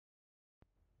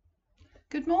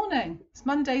Good morning. It's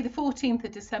Monday, the 14th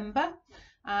of December,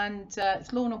 and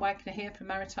it's Lorna Wagner here from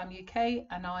Maritime UK,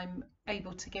 and I'm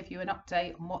able to give you an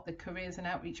update on what the Careers and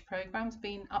Outreach program's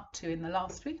been up to in the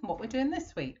last week and what we're doing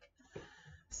this week.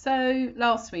 So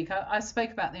last week I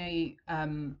spoke about the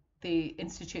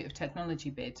Institute of Technology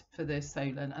bid for the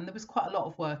Solent, and there was quite a lot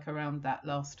of work around that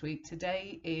last week.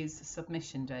 Today is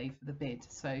submission day for the bid,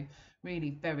 so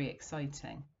really very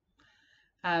exciting.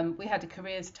 We had a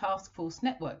Careers Task Force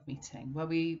Network meeting where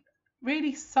we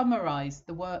really summarised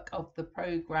the work of the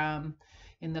programme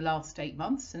in the last 8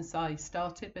 months since I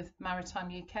started with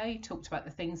Maritime UK, talked about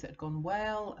the things that had gone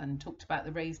well and talked about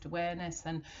the raised awareness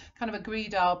and kind of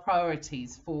agreed our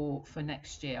priorities for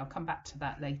next year. I'll come back to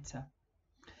that later.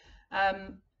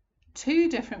 Two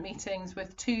different meetings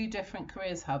with two different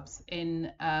careers hubs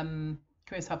in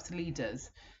careers hubs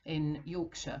leaders in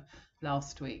Yorkshire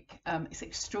last week. It's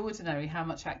extraordinary how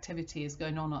much activity is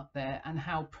going on up there and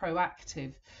how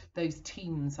proactive those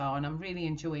teams are, and I'm really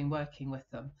enjoying working with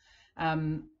them.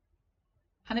 And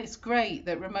it's great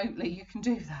that remotely you can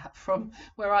do that from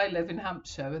where I live in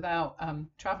Hampshire without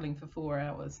travelling for 4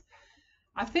 hours.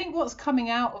 I think what's coming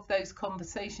out of those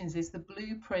conversations is the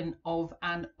blueprint of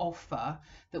an offer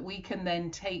that we can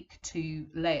then take to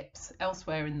LEPs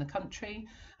elsewhere in the country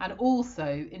and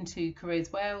also into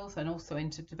Careers Wales and also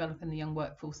into developing the young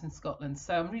workforce in Scotland.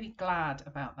 So I'm really glad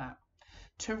about that.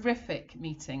 Terrific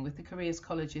meeting with the Careers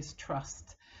Colleges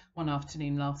Trust one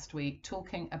afternoon last week,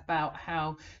 talking about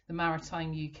how the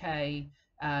Maritime UK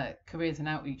Careers and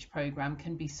Outreach programme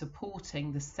can be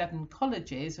supporting the 7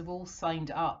 colleges who've all signed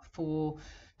up to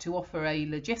offer a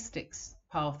logistics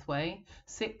pathway.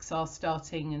 6 are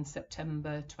starting in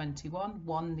September 21,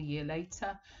 1 the year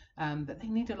later, but they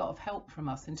need a lot of help from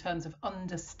us in terms of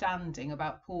understanding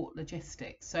about port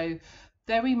logistics. So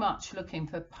very much looking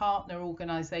for partner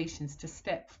organisations to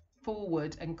step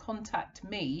forward and contact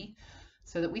me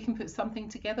so that we can put something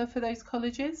together for those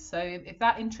colleges. So if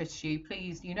that interests you,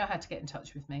 please, you know how to get in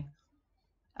touch with me.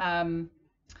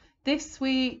 This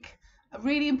week, a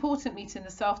really important meeting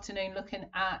this afternoon looking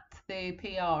at the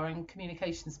PR and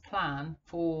communications plan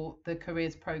for the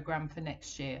careers programme for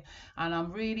next year. And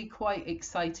I'm really quite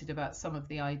excited about some of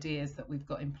the ideas that we've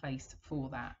got in place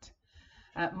for that.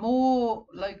 More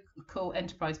local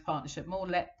enterprise partnership, more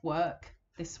LEP work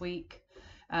this week.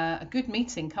 A good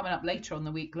meeting coming up later on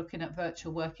the week looking at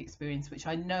virtual work experience, which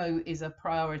I know is a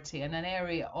priority and an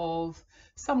area of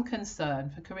some concern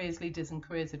for careers leaders and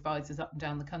careers advisors up and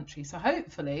down the country. So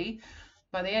hopefully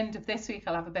by the end of this week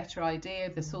I'll have a better idea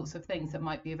of the sorts of things that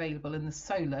might be available in the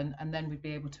Solent, and then we'd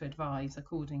be able to advise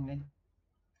accordingly.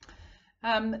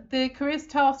 The Careers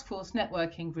Task Force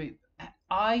Networking Group,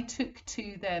 I took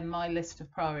to them my list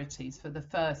of priorities for the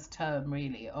first term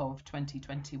really of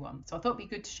 2021. So I thought it'd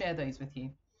be good to share those with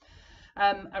you.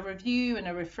 A review and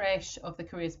a refresh of the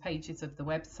careers pages of the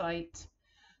website,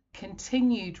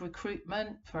 continued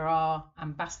recruitment for our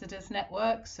ambassadors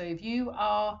network. So if you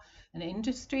are an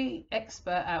industry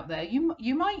expert out there,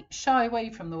 you might shy away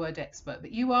from the word expert,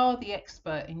 but you are the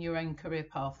expert in your own career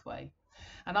pathway.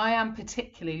 And I am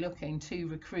particularly looking to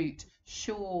recruit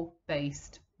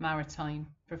shore-based maritime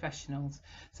professionals.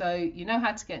 So you know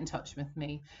how to get in touch with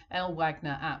me,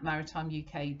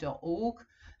 lwagner@maritimeuk.org,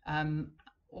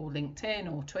 or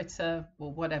LinkedIn or Twitter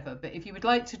or whatever. But if you would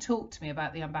like to talk to me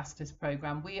about the Ambassadors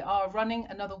Programme, we are running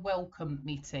another welcome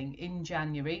meeting in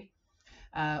January,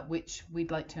 which we'd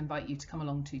like to invite you to come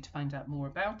along to find out more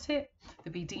about it.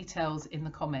 There'll be details in the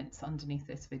comments underneath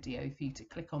this video for you to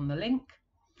click on the link.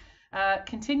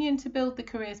 Continuing to build the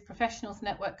Careers Professionals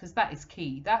Network, because that is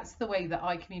key. That's the way that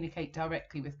I communicate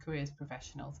directly with careers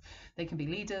professionals. They can be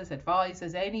leaders,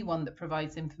 advisors, anyone that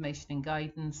provides information and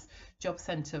guidance, Job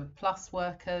Centre Plus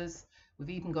workers.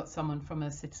 We've even got someone from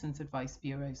a Citizens Advice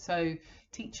Bureau. So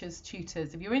teachers,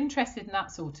 tutors, if you're interested in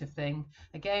that sort of thing,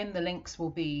 again, the links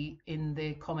will be in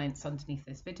the comments underneath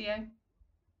this video.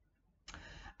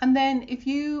 And then if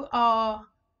you are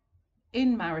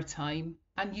in Maritime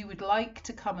and you would like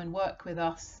to come and work with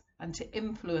us and to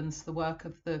influence the work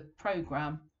of the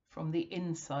programme from the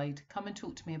inside, come and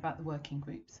talk to me about the working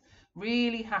groups.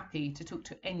 Really happy to talk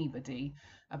to anybody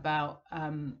about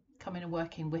coming and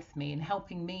working with me and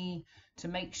helping me to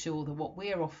make sure that what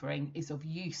we're offering is of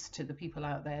use to the people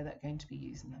out there that are going to be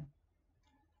using them.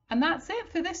 And that's it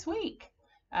for this week.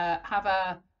 Have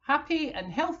a happy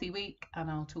and healthy week, and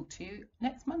I'll talk to you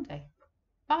next Monday.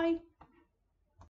 Bye.